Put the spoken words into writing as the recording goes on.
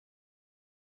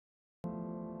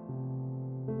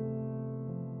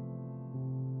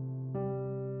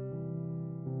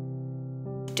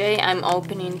Today I'm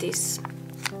opening this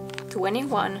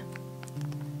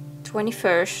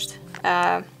 21st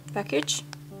package.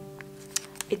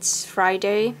 It's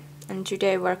Friday and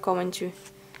today we're going to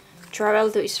travel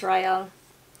to Israel,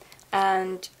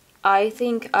 and I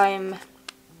think I'm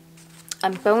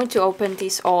going to open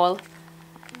this all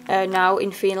now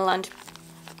in Finland.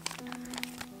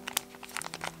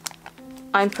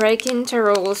 I'm breaking the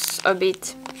rules a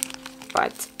bit,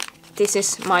 but this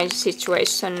is my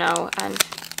situation now and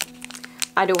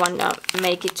I don't want to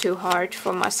make it too hard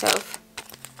for myself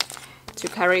to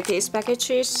carry these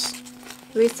packages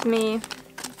with me.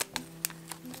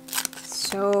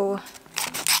 So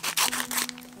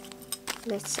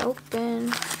let's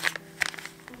open.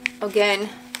 Again,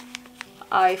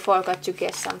 I forgot to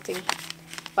guess something,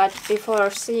 but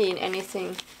before seeing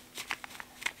anything,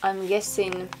 I'm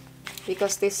guessing,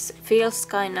 because this feels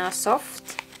kinda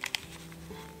soft,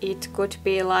 it could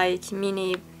be like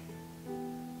mini,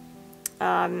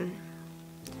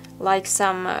 like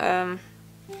some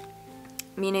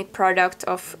mini product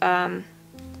of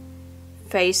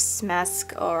face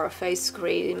mask or face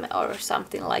cream or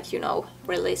something, like, you know,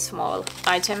 really small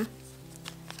item.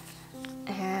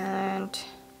 And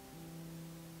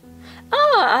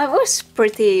I was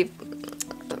pretty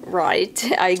right,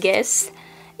 I guess.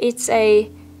 It's a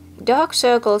dark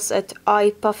circles and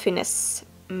eye puffiness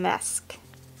mask.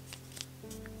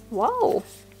 Wow,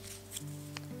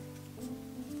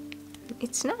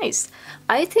 it's nice.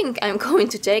 I think I'm going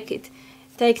to take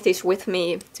this with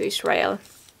me to Israel.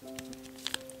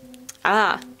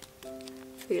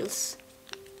 Feels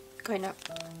kind of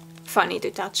funny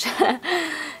to touch.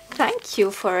 Thank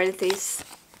you for this.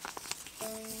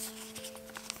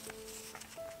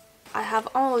 I have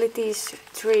only these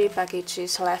 3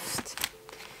 packages left.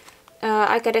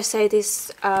 I gotta say, this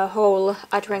whole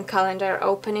advent calendar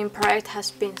opening project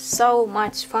has been so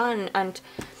much fun, and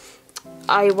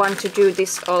I want to do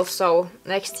this also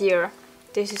next year.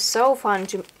 This is so fun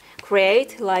to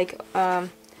create, like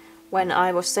when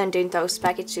I was sending those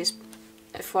packages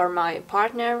for my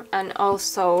partner, and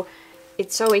also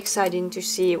it's so exciting to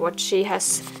see what she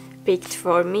has picked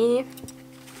for me.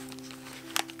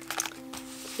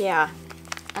 Yeah,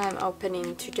 I'm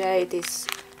opening today this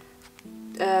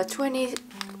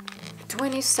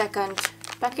 22nd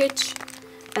package,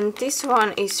 and this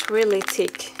one is really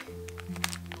thick.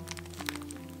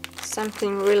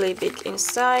 Something really big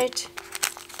inside.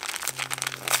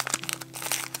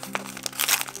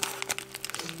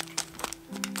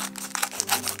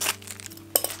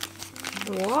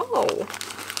 Whoa!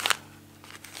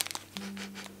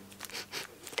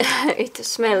 It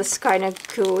smells kind of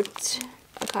good.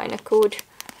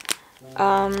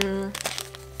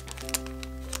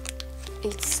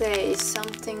 It says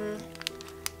something.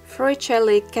 Fruit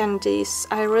jelly candies.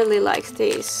 I really like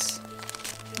these.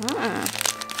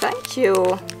 Thank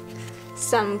you.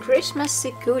 Some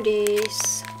Christmassy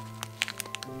goodies.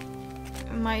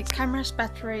 My camera's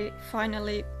battery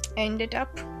finally ended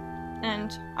up,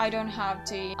 and I don't have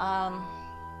the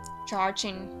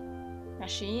charging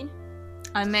machine.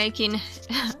 I'm making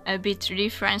a bit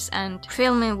difference and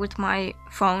filming with my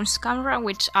phone's camera,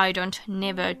 which I don't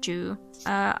never do.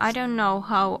 I don't know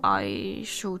how I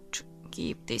should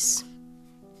keep this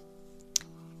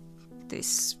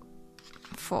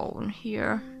phone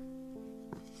here,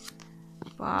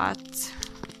 but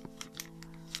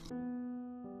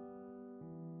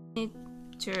the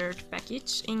 3rd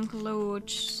package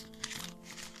includes,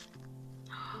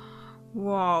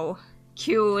 wow,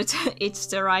 cute. It's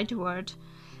the right word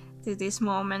to this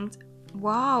moment.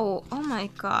 Wow, oh my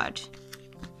god,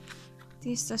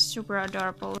 these are super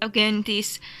adorable. Again,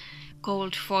 these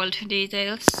gold foiled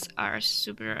details are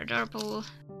super adorable.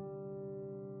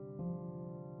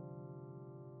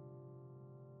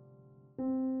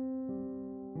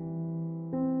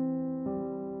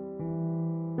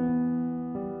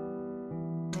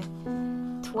 The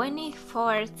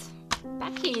 24th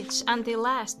package and the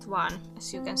last one,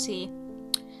 as you can see.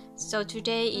 So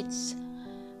today it's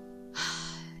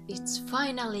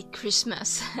finally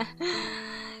Christmas.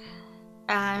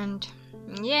 And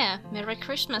yeah, Merry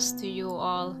Christmas to you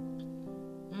all.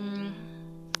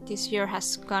 This year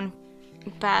has gone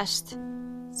past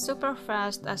super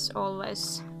fast as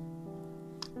always.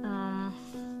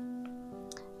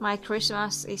 My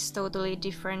Christmas is totally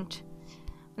different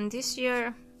this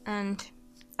year, and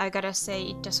I gotta say,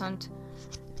 it doesn't.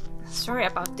 Sorry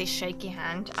about this shaky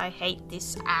hand, I hate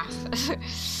this app.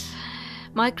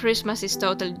 My Christmas is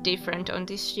totally different on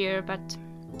this year, but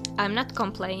I'm not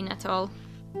complaining at all.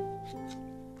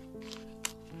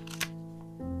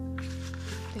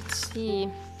 Let's see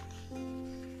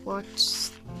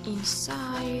what's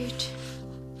inside.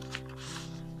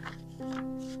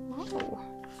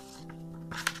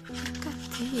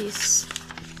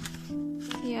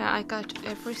 Yeah, I got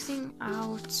everything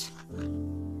out.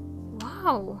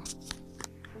 Wow.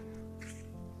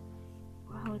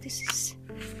 Wow, it's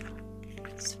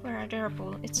very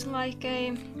adorable. It's like a,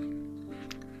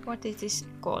 what is this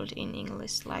called in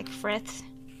English? Like wreath,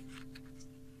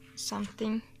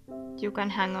 something you can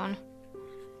hang on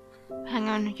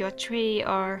your tree,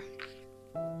 or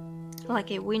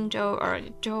like a window or a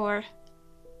door.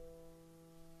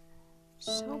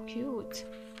 So cute.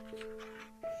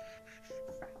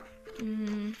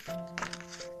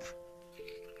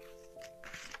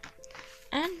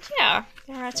 And yeah,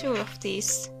 there are two of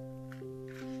these.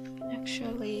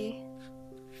 Actually,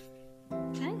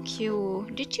 thank you.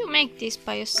 Did you make this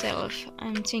by yourself?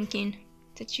 I'm thinking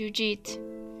that you did.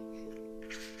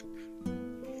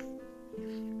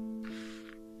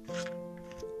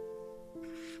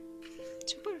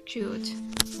 Super cute.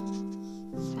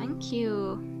 Thank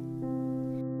you.